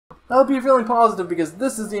I hope you're feeling positive because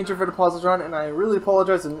this is the Introverted Positron, and I really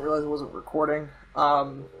apologize. I didn't realize I wasn't recording.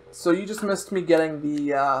 So you just missed me getting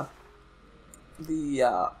the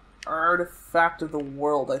artifact of the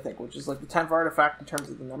world, I think, which is like the 10th artifact in terms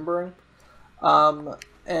of the numbering.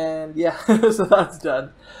 And yeah, so that's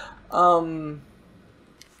done. I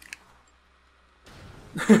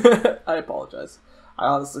apologize. I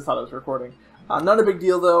honestly thought I was recording. Not a big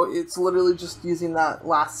deal though, it's literally just using that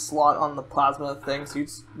last slot on the plasma thing, so you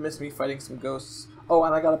just missed me fighting some ghosts. Oh,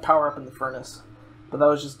 and I got a power up in the furnace. But that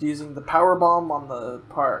was just using the power bomb on the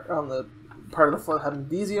part of the floor that had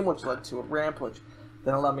magnesium, which led to a ramp, which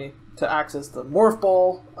then allowed me to access the morph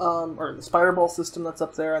ball, or the spider ball system that's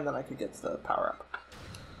up there, and then I could get to the power up.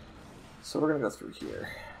 So we're gonna go through here.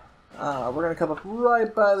 We're gonna come up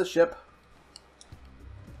right by the ship.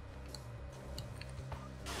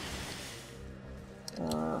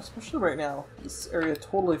 Especially right now, this area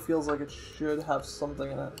totally feels like it should have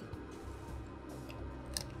something in it.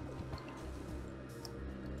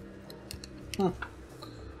 Don't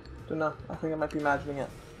know. I think I might be imagining it.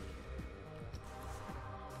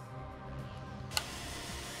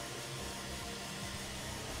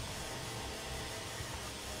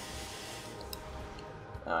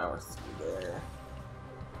 We're through there.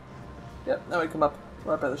 Yep, now we come up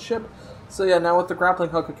right by the ship. So yeah, now with the grappling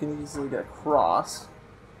hook, I can easily get across. Of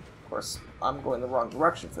course, I'm going the wrong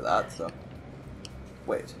direction for that, so...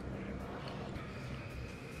 Wait.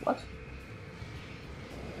 What?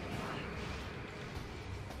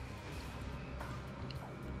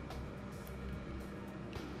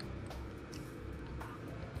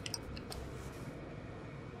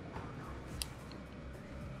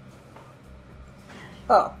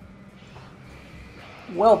 Oh.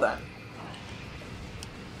 Well then.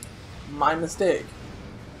 My mistake.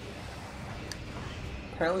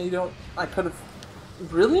 Apparently you don't... I could have...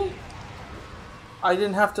 Really? I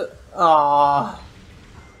didn't have to... I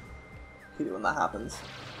hate it when that happens.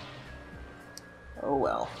 Oh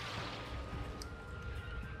well.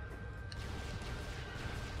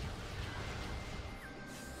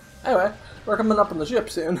 Anyway, we're coming up on the ship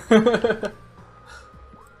soon.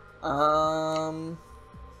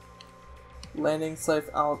 Landing site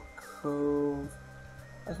alcove.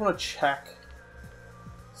 I just want to check.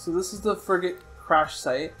 So this is the frigate crash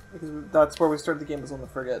site, because that's where we started the game, was on the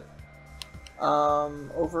frigate.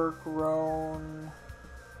 Overgrown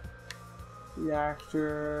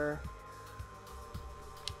reactor.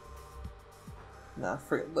 Nah,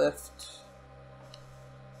 frigate lift.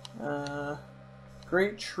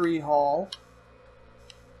 Great tree hall.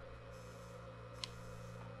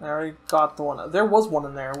 I already got the one. There was one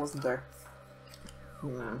in there, wasn't there?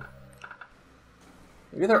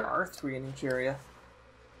 Maybe there are 3 in each area.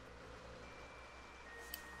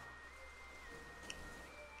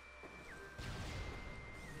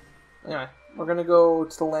 Anyway, we're gonna go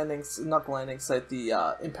to the landing, not the landing site, the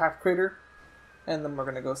impact crater, and then we're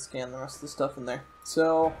gonna go scan the rest of the stuff in there.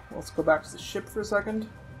 So let's go back to the ship for a second.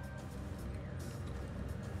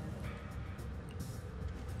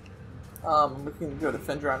 We can go to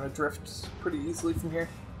Phendrana Drifts pretty easily from here.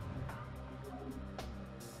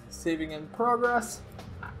 Saving in progress.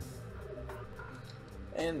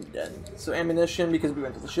 And done. So ammunition, because we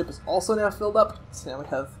went to the ship, is also now filled up. So now we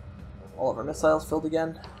have all of our missiles filled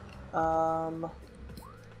again. And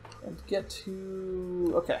get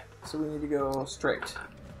to... Okay, so we need to go straight,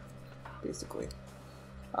 basically.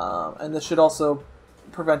 And this should also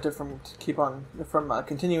prevent it from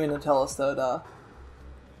continuing to tell us that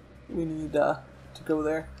we need to go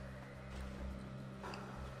there.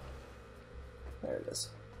 There it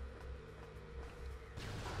is.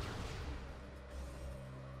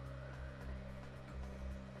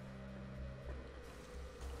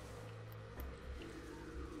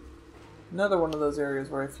 Another one of those areas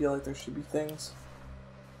where I feel like there should be things.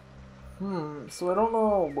 So I don't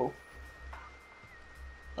know. Whoa.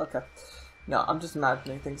 Okay. No, I'm just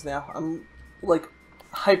imagining things now. I'm, like,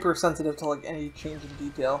 hypersensitive to, like, any change in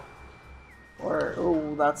detail. Or,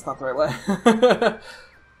 oh, that's not the right way.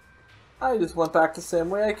 I just went back the same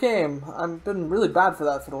way I came. I've been really bad for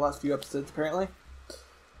that for the last few episodes, apparently.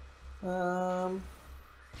 No,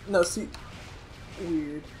 see...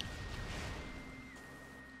 Weird.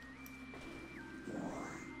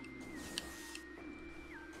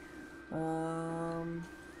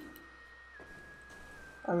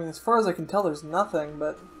 I mean, as far as I can tell, there's nothing,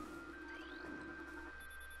 but...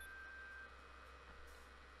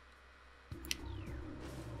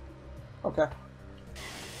 Okay.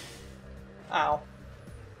 Ow.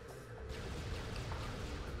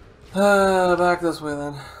 Back this way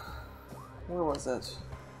then. Where was it?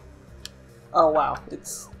 Oh wow,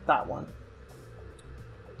 it's that one.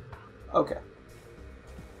 Okay.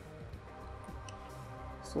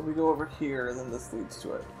 So we go over here, and then this leads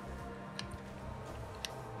to it.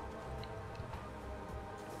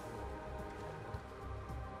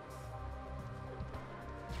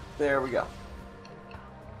 There we go.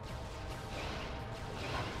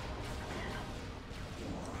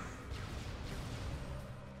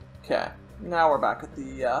 Okay, now we're back at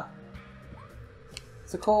the,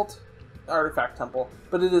 it's a cult artifact temple,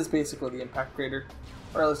 but it is basically the impact crater,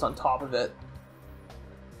 or at least on top of it.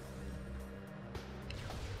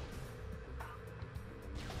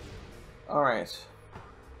 Alright.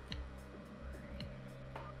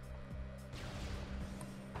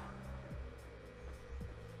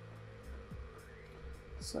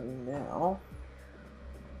 So now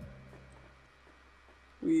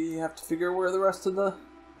we have to figure where the rest of the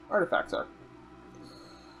artifacts are.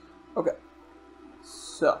 Okay.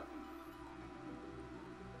 So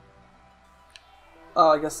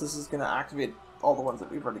I guess this is going to activate all the ones that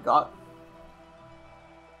we've already got.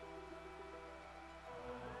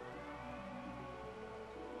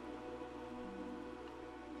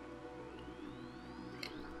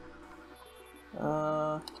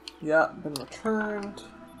 Yeah, been returned.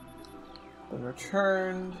 Been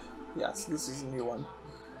returned. Yes, this is a new one.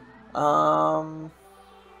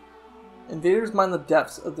 Invaders mine the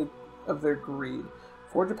depths of their greed.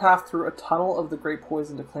 Forge a path through a tunnel of the Great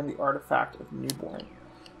Poison to claim the artifact of Newborn.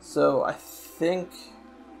 So I think,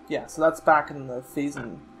 yeah. So that's back in the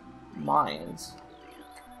Phazon mines.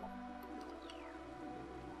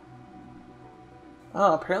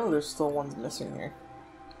 Oh, apparently there's still ones missing here.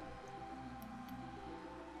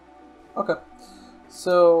 Okay,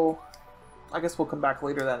 so I guess we'll come back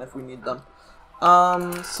later then if we need them.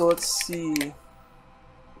 So let's see.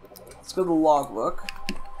 Let's go to the logbook.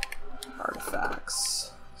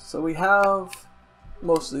 Artifacts. So we have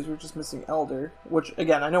most of these. We're just missing Elder, which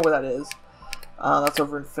again I know where that is. That's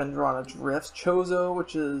over in Phendrana Drifts. Chozo,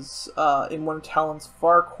 which is in one of Talon's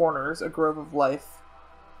far corners, a grove of life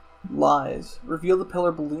lies. Reveal the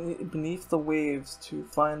pillar beneath the waves to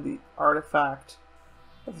find the artifact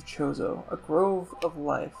of the Chozo, a grove of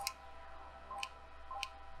life.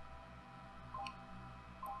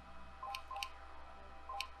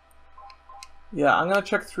 Yeah, I'm gonna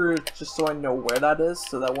check through just so I know where that is,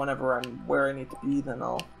 so that whenever I'm where I need to be, then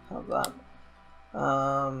I'll have that.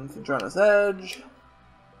 Phendrana's Edge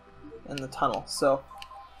and the tunnel. So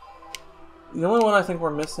the only one I think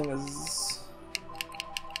we're missing is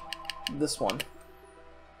this one.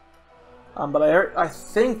 But I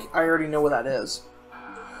think I already know where that is,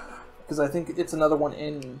 because I think it's another one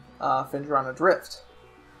in Phendrana Drift.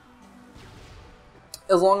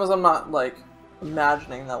 As long as I'm not like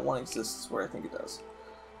imagining that one exists where I think it does.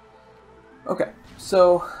 Okay,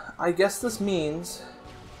 so I guess this means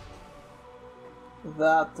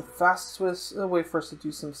that the fastest way for us to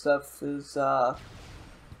do some stuff is, I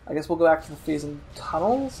guess we'll go back to the Phazon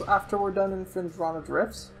tunnels after we're done in Phendrana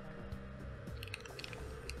Drifts.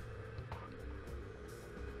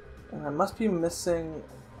 And I must be missing,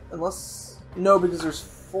 unless, no, because there's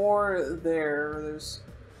 4 there, there's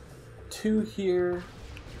 2 here.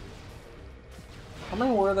 How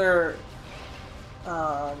many were there?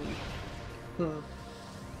 I'm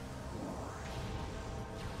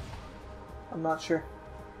not sure.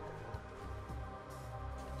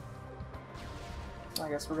 I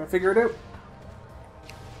guess we're gonna figure it out.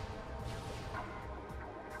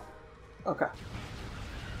 Okay.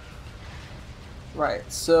 Right,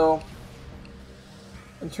 so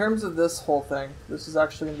in terms of this whole thing, this is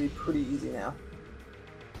actually gonna be pretty easy now.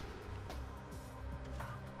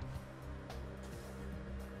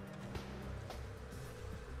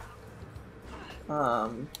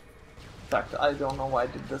 In fact, I don't know why I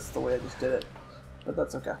did this the way I just did it, but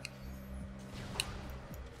that's okay.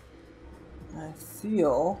 I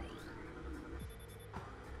feel...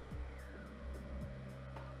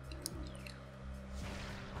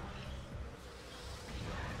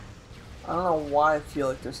 I don't know why I feel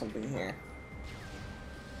like there's something here.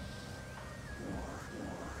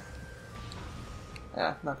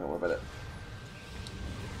 Yeah, not gonna worry about it.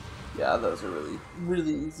 Yeah, those are really,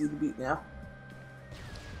 really easy to beat now.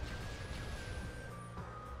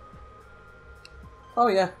 Oh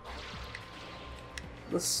yeah.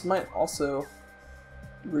 This might also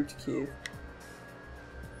root cave.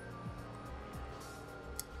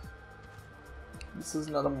 This is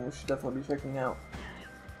another one we should definitely be checking out.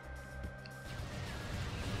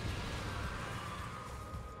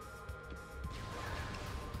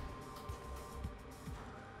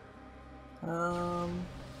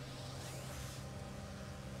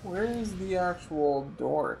 Where is the actual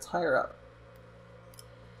door? It's higher up.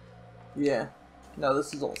 Yeah. No,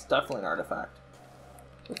 this is almost definitely an artifact.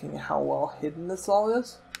 Looking at how well hidden this all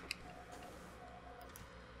is.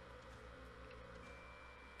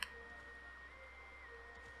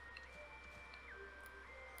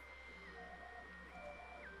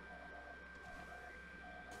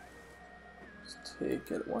 Just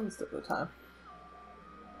take it one step at a time.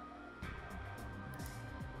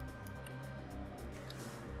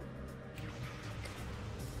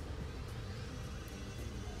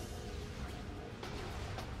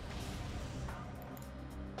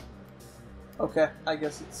 Okay, I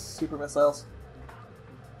guess it's super missiles.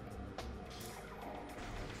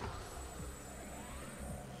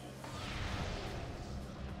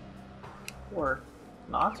 Or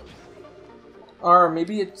not? Or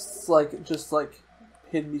maybe it's like just like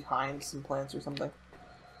hidden behind some plants or something.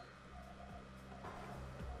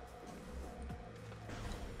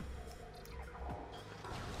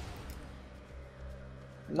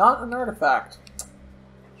 Not an artifact.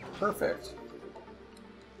 Perfect.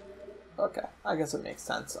 Okay, I guess it makes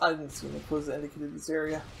sense. I didn't see any clues that indicated this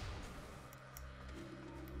area.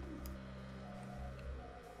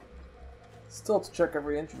 Still have to check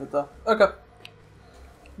every inch of it though. Okay.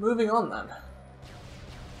 Moving on then.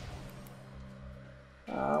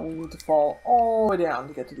 We need to fall all the way down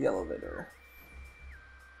to get to the elevator.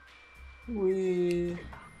 Okay.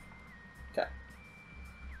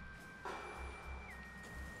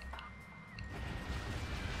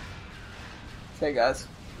 Okay, guys.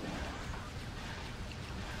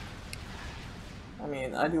 I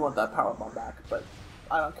mean, I do want that power bomb back, but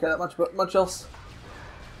I don't care that much about much else.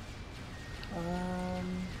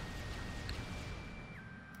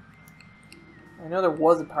 I know there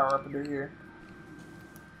was a power up under here.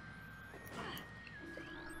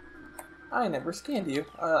 I never scanned you.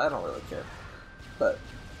 I don't really care, but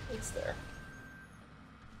it's there.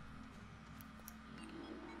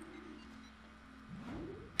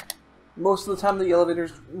 Most of the time, the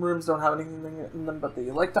elevators rooms don't have anything in them, but they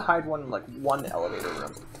like to hide one in like one elevator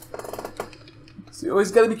room. So you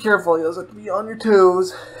always gotta be careful. You always have to be on your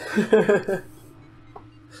toes. Anyway,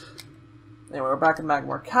 we're back in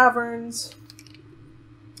Magmore Caverns.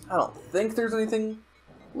 I don't think there's anything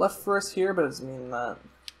left for us here, but it doesn't mean that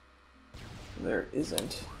there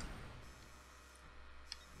isn't.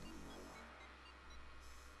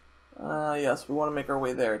 Yes, we want to make our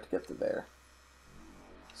way there to get to there.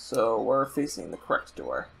 So we're facing the correct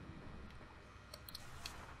door.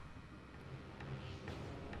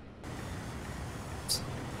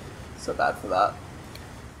 So bad for that.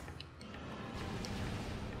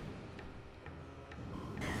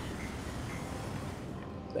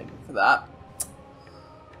 Thank you for that.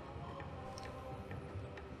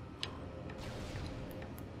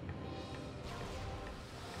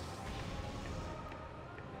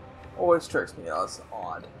 Always tricks me out. It's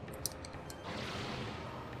odd.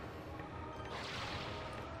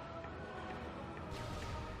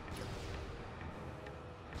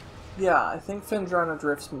 Yeah, I think Phendrana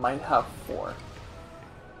Drifts might have 4.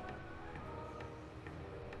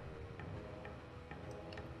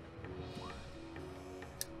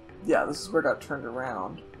 Yeah, this is where it got turned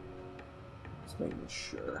around. Just making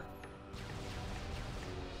sure.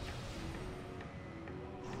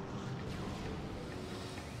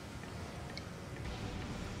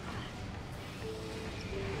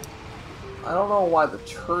 I don't know why the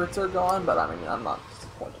turrets are gone, but I mean, I'm not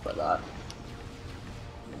disappointed by that.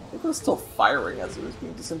 I think it was still firing as it was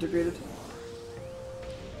being disintegrated.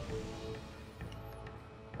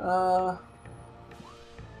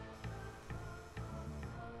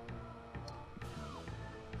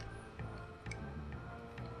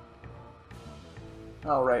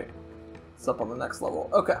 Oh, right. It's up on the next level.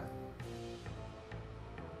 Okay.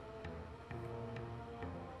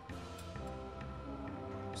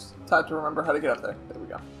 Just time to remember how to get up there. There we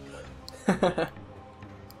go.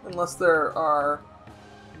 Unless there are...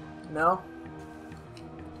 No?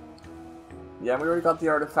 Yeah, we already got the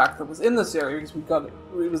artifact that was in this area because we got it.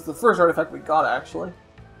 It was the first artifact we got, actually.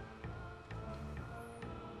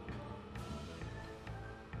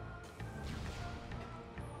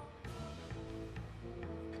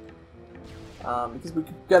 Because we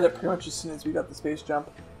could get it pretty much as soon as we got the space jump.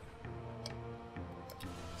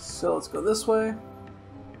 So let's go this way.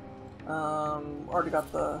 Already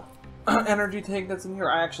got the energy tank that's in here.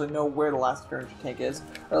 I actually know where the last energy tank is,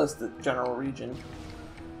 or at least the general region.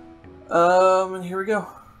 And here we go.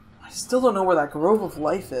 I still don't know where that Grove of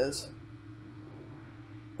Life is.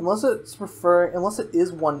 Unless it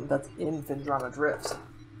is one that's in Phendrana Drifts.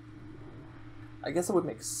 I guess it would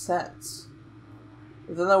make sense.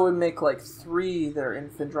 But then that would make like 3 that are in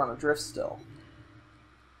Phendrana Drifts still.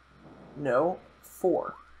 No,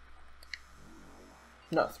 4.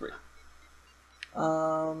 No, 3.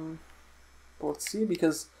 But let's see,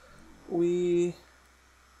 because we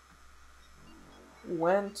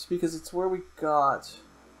went, because it's where we got,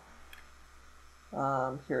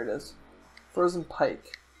 here it is, Frozen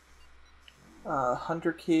Pike,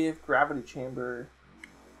 Hunter Cave, Gravity Chamber,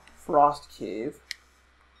 Frost Cave,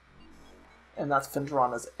 and that's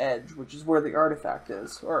Phendrana's Edge, which is where the artifact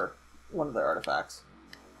is, or one of the artifacts.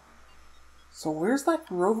 So where's that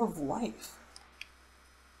Grove of Life?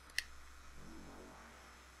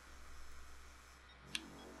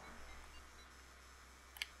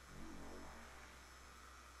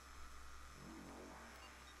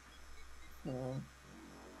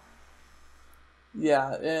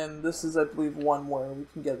 Yeah, and this is, I believe, one where we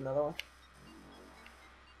can get another one.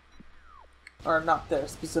 Or not there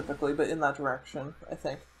specifically, but in that direction, I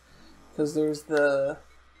think. Because there's the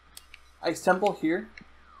Ice Temple here.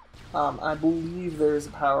 I believe there's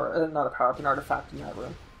a power, not a power-up, an artifact in that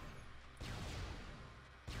room.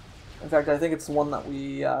 In fact, I think it's the one that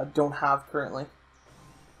we don't have currently.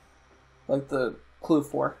 Like the clue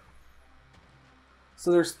for.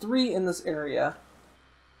 So there's 3 in this area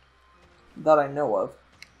that I know of.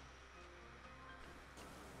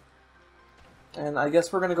 And I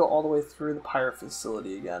guess we're going to go all the way through the pirate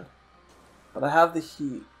facility again. But I have the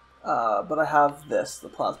heat. But I have this, the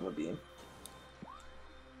plasma beam.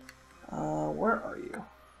 Where are you?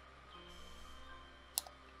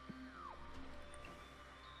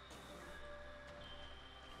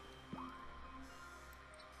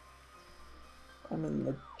 I'm in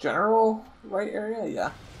the general right area?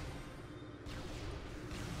 Yeah.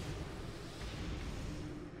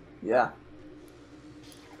 Yeah.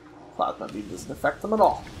 Plasma beam doesn't affect them at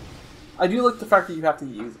all. I do like the fact that you have to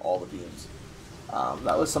use all the beams.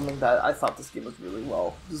 That was something that I thought this game was really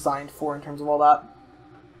well designed for in terms of all that.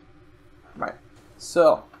 Right.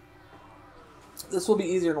 So, this will be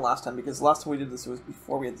easier than last time, because last time we did this, it was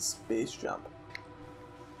before we had the space jump.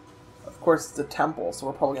 Of course, it's a temple, so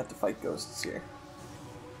we're probably going to have to fight ghosts here.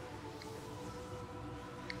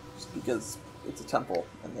 Just because it's a temple,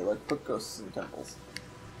 and they like put ghosts in temples.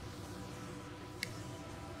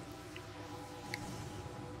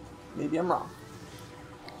 Maybe I'm wrong.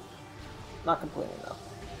 Not complaining, though.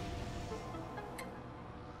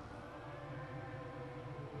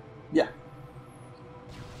 Yeah.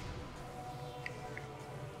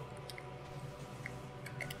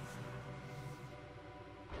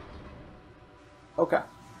 Okay.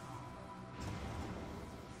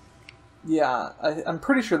 Yeah, I'm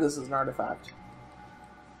pretty sure this is an artifact.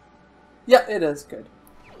 Yeah, it is. Good.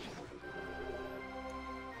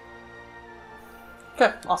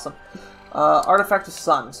 Okay, awesome. Artifact of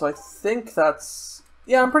Sun. So I think that's...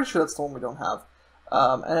 Yeah, I'm pretty sure that's the one we don't have.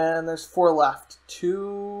 And there's 4 left.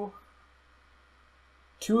 Two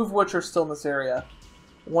of which are still in this area.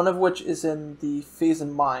 One of which is in the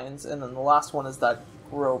Phazon Mines, and then the last one is that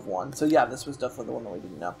Grove one. So yeah, this was definitely the one that we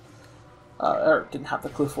didn't know. Or didn't have the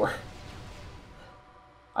clue for.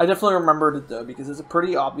 I definitely remembered it though, because it's a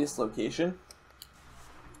pretty obvious location.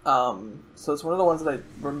 So it's one of the ones that I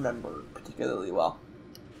remember particularly well.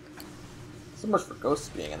 So much for ghosts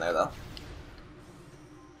being in there though.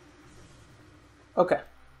 Okay.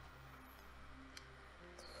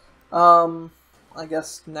 I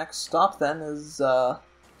guess next stop then is, well,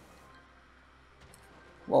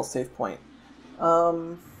 save point.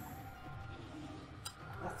 I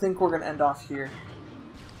think we're gonna end off here.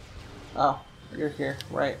 Oh, you're here,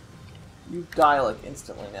 right. You die, like,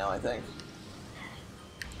 instantly now, I think.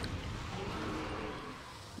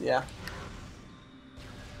 Yeah.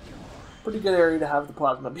 Pretty good area to have the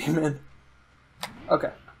plasma beam in.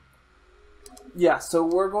 Okay. Yeah, so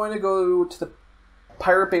we're going to go to the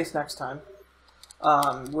pirate base next time.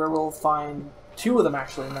 Where we'll find 2 of them,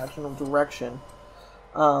 actually, in that general direction.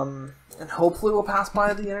 And hopefully we'll pass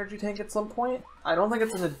by the energy tank at some point. I don't think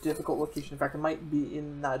it's in a difficult location. In fact, it might be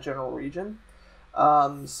in that general region.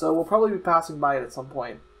 So we'll probably be passing by it at some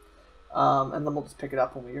point. And then we'll just pick it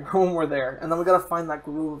up when we're there. And then we gotta find that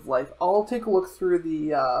Grove of Life. I'll take a look through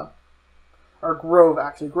the, or Grove,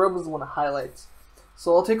 actually. Grove is the one that highlights.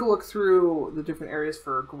 So I'll take a look through the different areas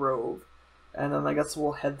for Grove. And then I guess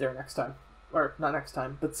we'll head there next time. Or, not next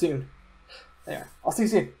time, but soon. There. I'll see you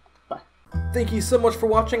soon. Bye. Thank you so much for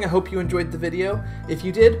watching. I hope you enjoyed the video. If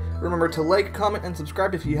you did, remember to like, comment, and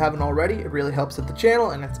subscribe if you haven't already. It really helps with the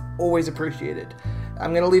channel, and it's always appreciated.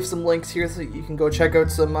 I'm going to leave some links here so you can go check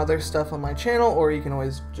out some other stuff on my channel, or you can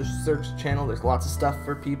always just search the channel. There's lots of stuff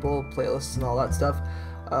for people, playlists, and all that stuff.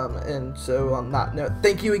 And so on that note,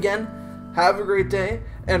 thank you again. Have a great day,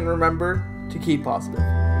 and remember to keep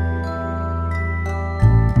positive.